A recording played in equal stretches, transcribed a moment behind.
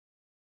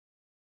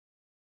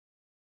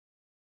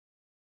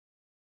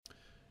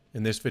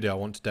In this video, I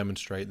want to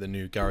demonstrate the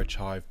new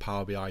Hive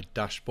Power BI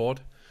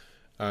dashboard.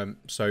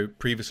 So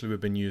previously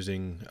we've been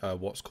using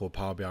what's called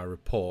Power BI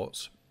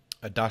reports.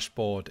 A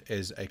dashboard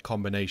is a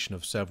combination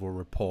of several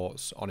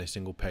reports on a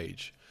single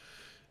page.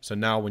 So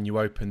now when you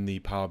open the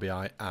Power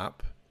BI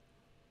app,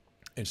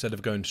 instead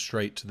of going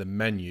straight to the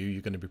menu,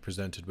 you're going to be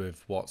presented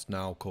with what's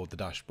now called the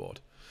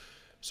dashboard.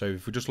 So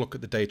if we just look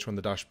at the data on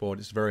the dashboard,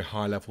 it's a very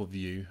high level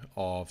view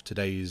of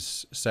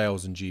today's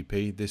sales and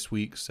GP, this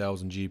week's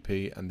sales and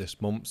GP, and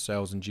this month's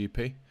sales and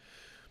GP.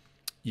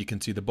 You can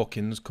see the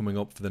bookings coming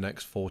up for the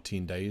next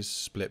 14 days,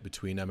 split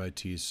between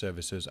MOTs,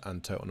 services,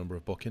 and total number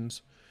of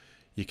bookings.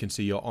 You can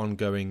see your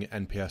ongoing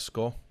NPS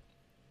score.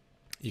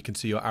 You can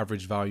see your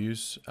average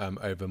values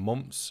over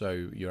months,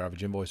 so your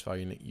average invoice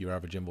value, your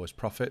average invoice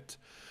profit,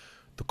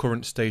 the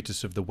current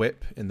status of the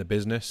WIP in the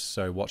business,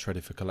 so what's ready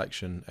for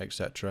collection,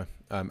 etc.,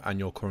 and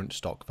your current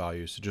stock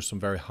value. So just some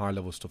very high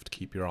level stuff to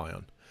keep your eye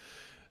on.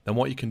 Then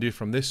what you can do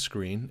from this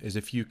screen is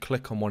if you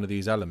click on one of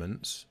these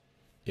elements,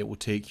 it will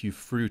take you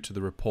through to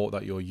the report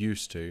that you're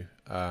used to,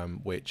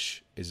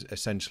 which is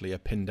essentially a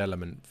pinned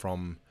element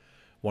from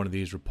one of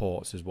these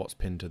reports is what's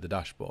pinned to the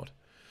dashboard.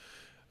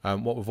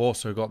 What we've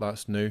also got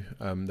that's new,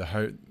 the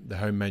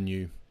home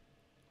menu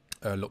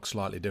looks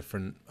slightly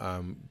different.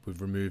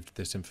 We've removed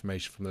this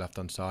information from the left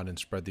hand side and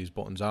spread these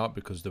buttons out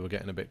because they were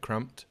getting a bit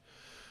cramped.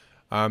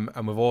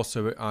 And we've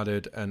also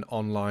added an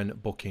online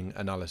booking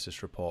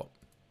analysis report.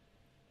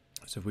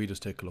 So if we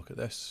just take a look at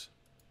this.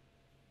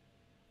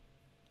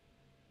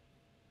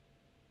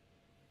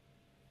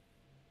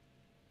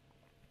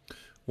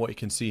 What you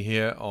can see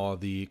here are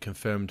the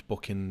confirmed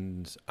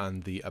bookings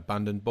and the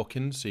abandoned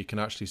bookings. So you can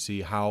actually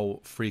see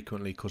how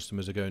frequently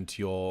customers are going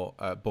to your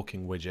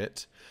booking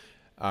widget,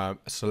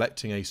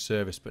 selecting a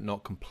service but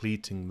not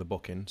completing the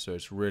booking. So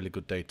it's really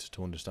good data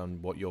to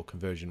understand what your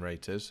conversion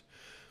rate is.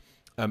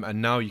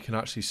 And now you can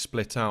actually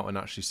split out and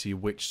actually see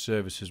which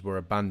services were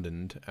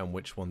abandoned and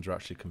which ones are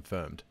actually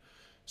confirmed.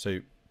 So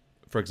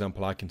for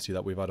example, I can see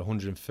that we've had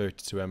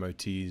 132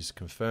 MOTs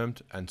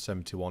confirmed and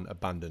 71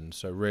 abandoned.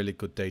 So really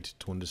good data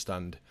to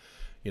understand,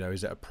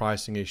 is it a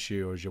pricing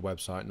issue or is your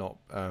website not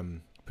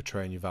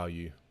portraying your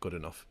value good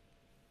enough?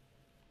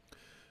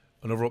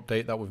 Another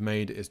update that we've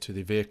made is to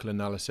the vehicle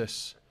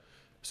analysis.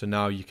 So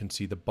now you can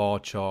see the bar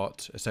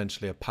chart,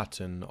 essentially a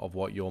pattern of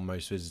what your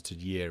most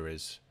visited year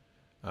is,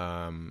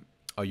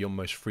 or your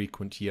most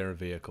frequent year of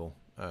vehicle,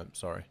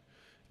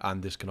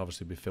 And this can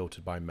obviously be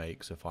filtered by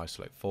make. So if I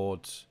select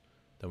Fords,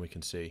 then we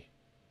can see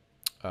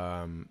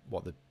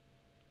what the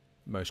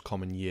most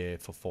common year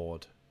for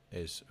Ford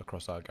is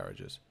across our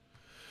garages.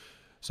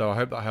 So I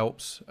hope that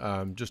helps.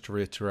 Just to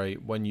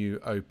reiterate, when you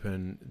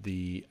open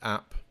the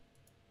app,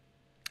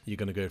 you're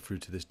going to go through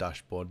to this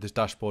dashboard. This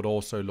dashboard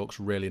also looks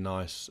really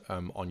nice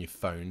on your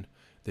phone.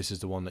 This is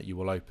the one that you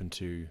will open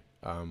to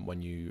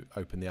when you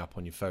open the app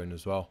on your phone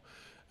as well.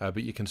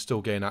 But you can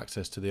still gain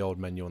access to the old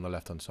menu on the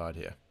left-hand side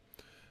here.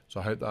 So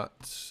I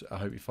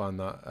hope you find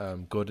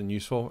that good and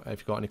useful.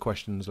 If you've got any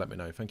questions, let me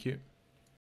know. Thank you.